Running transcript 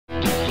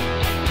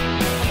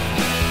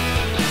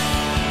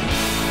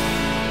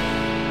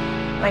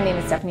My name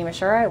is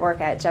Masura. I work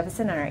at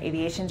Jeppesen in our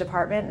aviation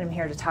department, and I'm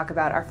here to talk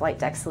about our flight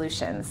deck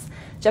solutions.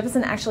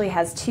 Jeppesen actually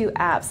has two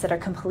apps that are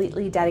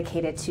completely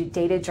dedicated to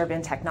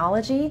data-driven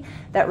technology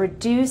that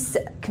reduce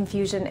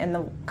confusion in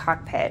the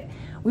cockpit.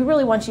 We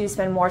really want you to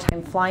spend more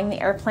time flying the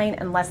airplane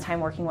and less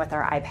time working with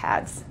our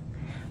iPads.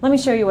 Let me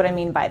show you what I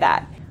mean by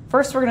that.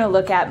 First, we're going to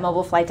look at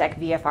Mobile FlightDeck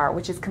VFR,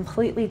 which is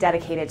completely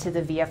dedicated to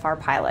the VFR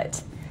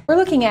pilot. We're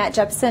looking at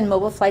Jeppesen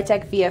Mobile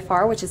FlightDeck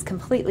VFR, which is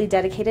completely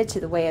dedicated to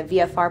the way a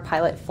VFR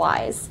pilot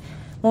flies.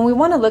 When we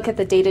want to look at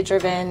the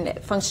data-driven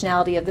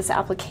functionality of this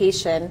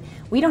application,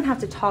 we don't have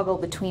to toggle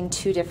between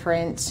two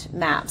different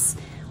maps.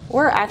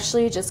 We're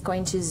actually just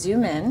going to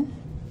zoom in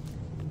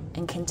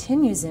and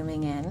continue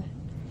zooming in.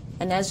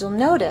 And as you'll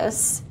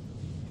notice,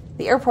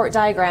 the airport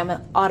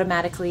diagram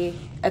automatically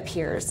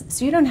appears,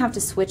 so you don't have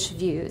to switch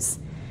views.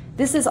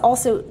 This is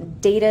also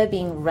data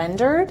being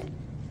rendered.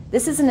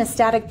 This isn't a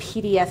static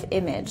PDF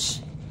image,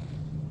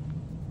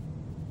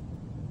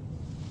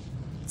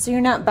 so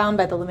you're not bound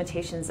by the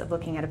limitations of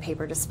looking at a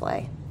paper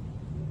display.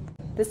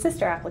 The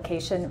sister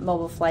application,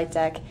 Mobile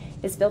FlightDeck,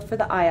 is built for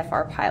the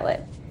IFR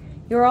pilot.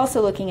 You're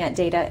also looking at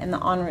data in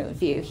the en route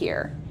view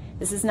here.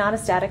 This is not a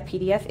static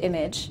PDF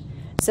image,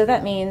 so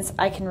that means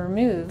I can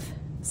remove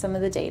some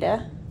of the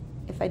data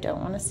if I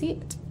don't want to see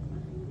it.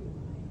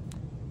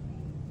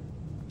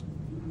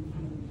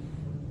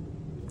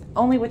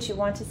 Only what you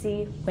want to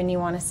see when you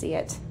want to see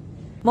it.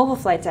 Mobile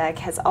FlightDeck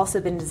has also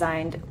been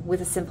designed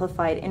with a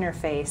simplified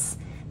interface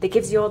that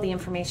gives you all the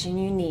information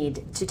you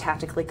need to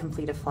tactically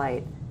complete a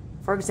flight.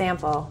 For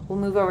example, we'll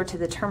move over to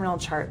the terminal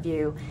chart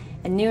view,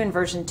 and new in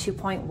version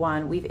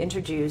 2.1 we've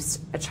introduced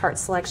a chart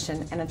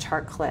selection and a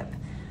chart clip,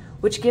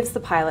 which gives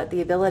the pilot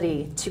the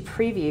ability to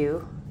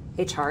preview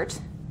a chart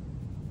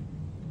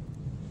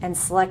and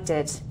select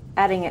it,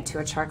 adding it to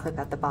a chart clip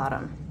at the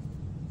bottom.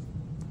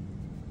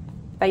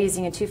 By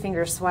using a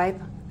two-finger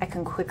swipe, I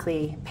can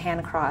quickly pan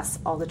across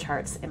all the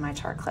charts in my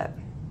chart clip.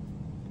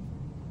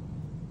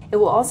 It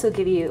will also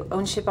give you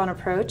own ship on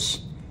approach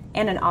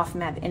and an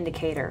off-map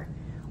indicator.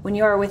 When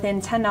you are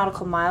within 10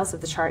 nautical miles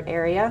of the chart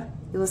area,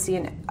 you will see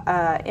an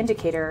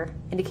indicator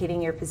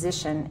indicating your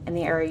position in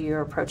the area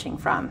you're approaching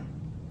from.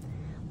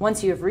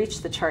 Once you have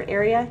reached the chart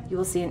area, you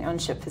will see an own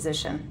ship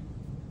position.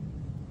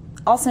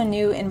 Also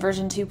new in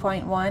version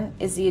 2.1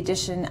 is the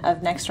addition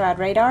of next rad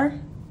radar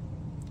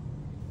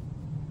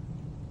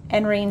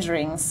and range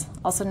rings,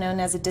 also known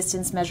as a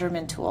distance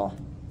measurement tool,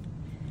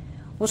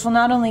 which will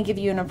not only give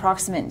you an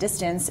approximate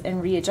distance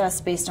and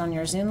readjust based on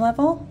your zoom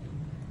level,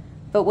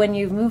 but when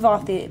you move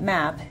off the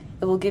map,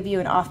 it will give you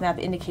an off-map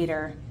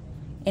indicator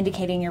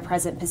indicating your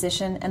present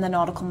position and the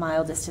nautical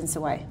mile distance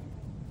away.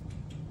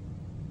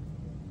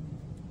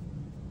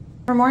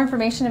 For more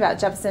information about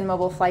Jeppesen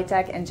Mobile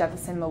FlightDeck and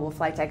Jeppesen Mobile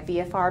FlightDeck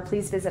VFR,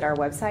 please visit our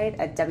website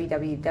at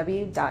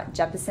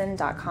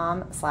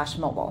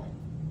www.jeppesen.com/mobile.